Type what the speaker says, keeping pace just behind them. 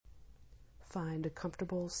Find a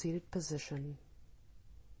comfortable seated position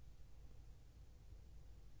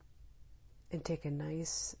and take a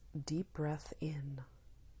nice deep breath in.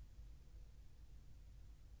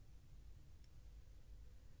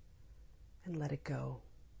 And let it go.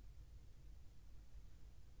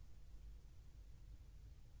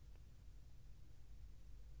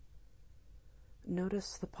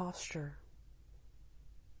 Notice the posture.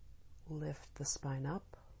 Lift the spine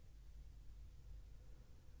up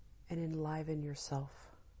and enliven yourself.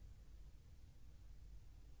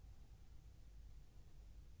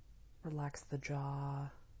 Relax the jaw,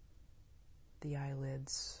 the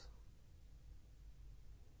eyelids,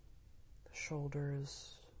 the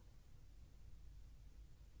shoulders,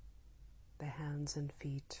 the hands and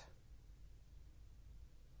feet.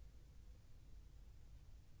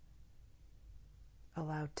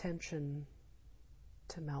 Allow tension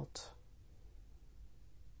to melt.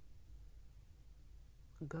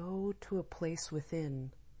 Go to a place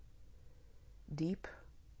within, deep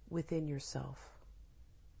within yourself.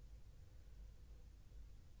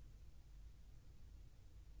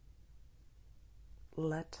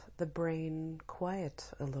 Let the brain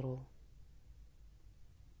quiet a little.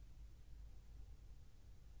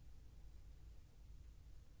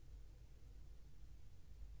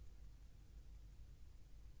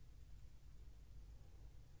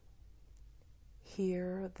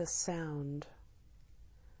 Hear the sound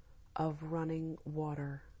of running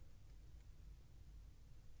water.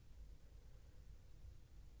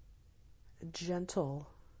 Gentle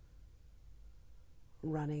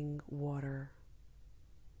running water.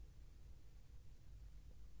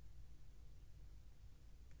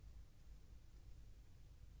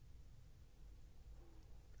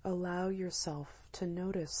 Allow yourself to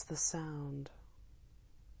notice the sound,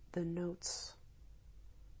 the notes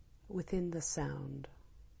within the sound,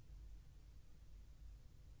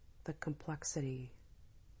 the complexity,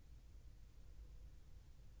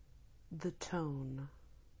 the tone.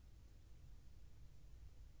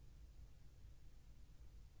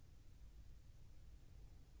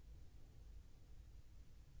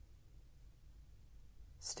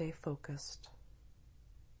 Stay focused.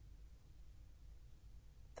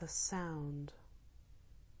 The sound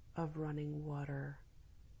of running water.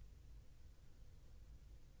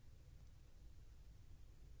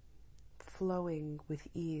 Flowing with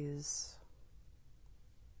ease.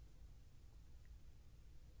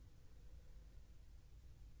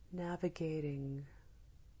 Navigating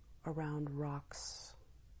around rocks.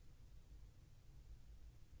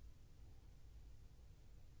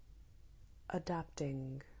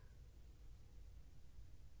 Adapting.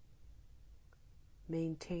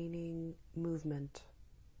 Maintaining movement.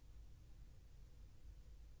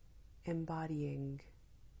 Embodying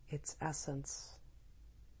its essence.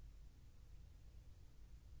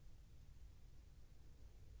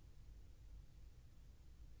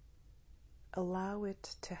 Allow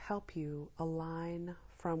it to help you align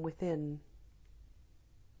from within.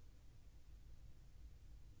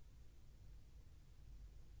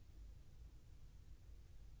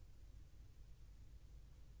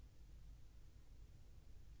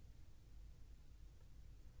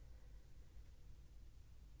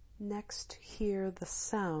 Next, hear the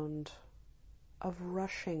sound of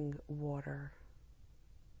rushing water.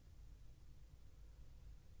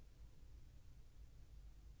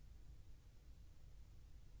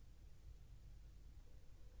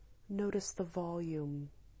 Notice the volume.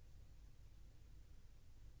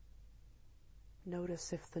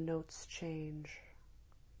 Notice if the notes change.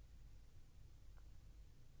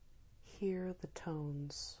 Hear the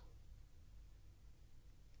tones.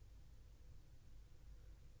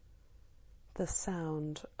 The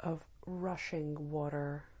sound of rushing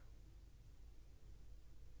water.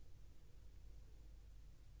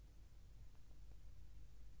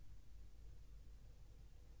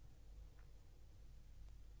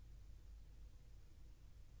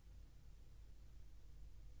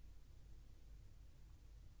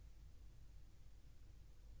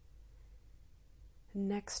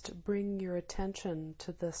 Next, bring your attention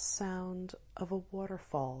to the sound of a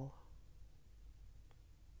waterfall.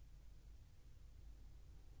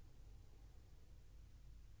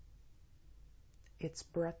 Its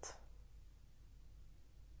breadth,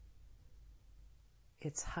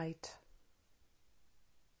 its height,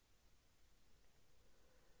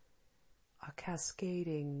 a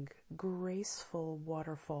cascading, graceful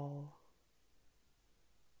waterfall.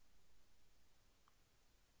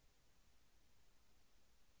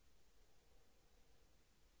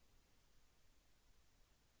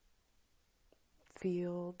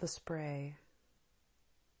 Feel the spray.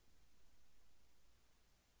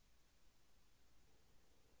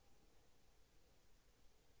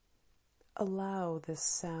 allow this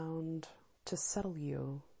sound to settle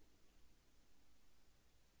you,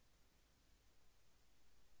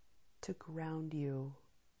 to ground you,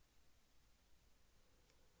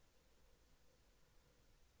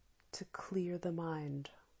 to clear the mind.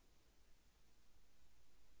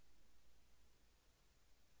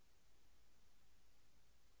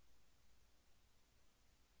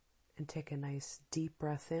 And take a nice deep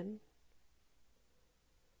breath in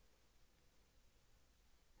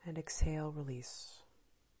and exhale, release.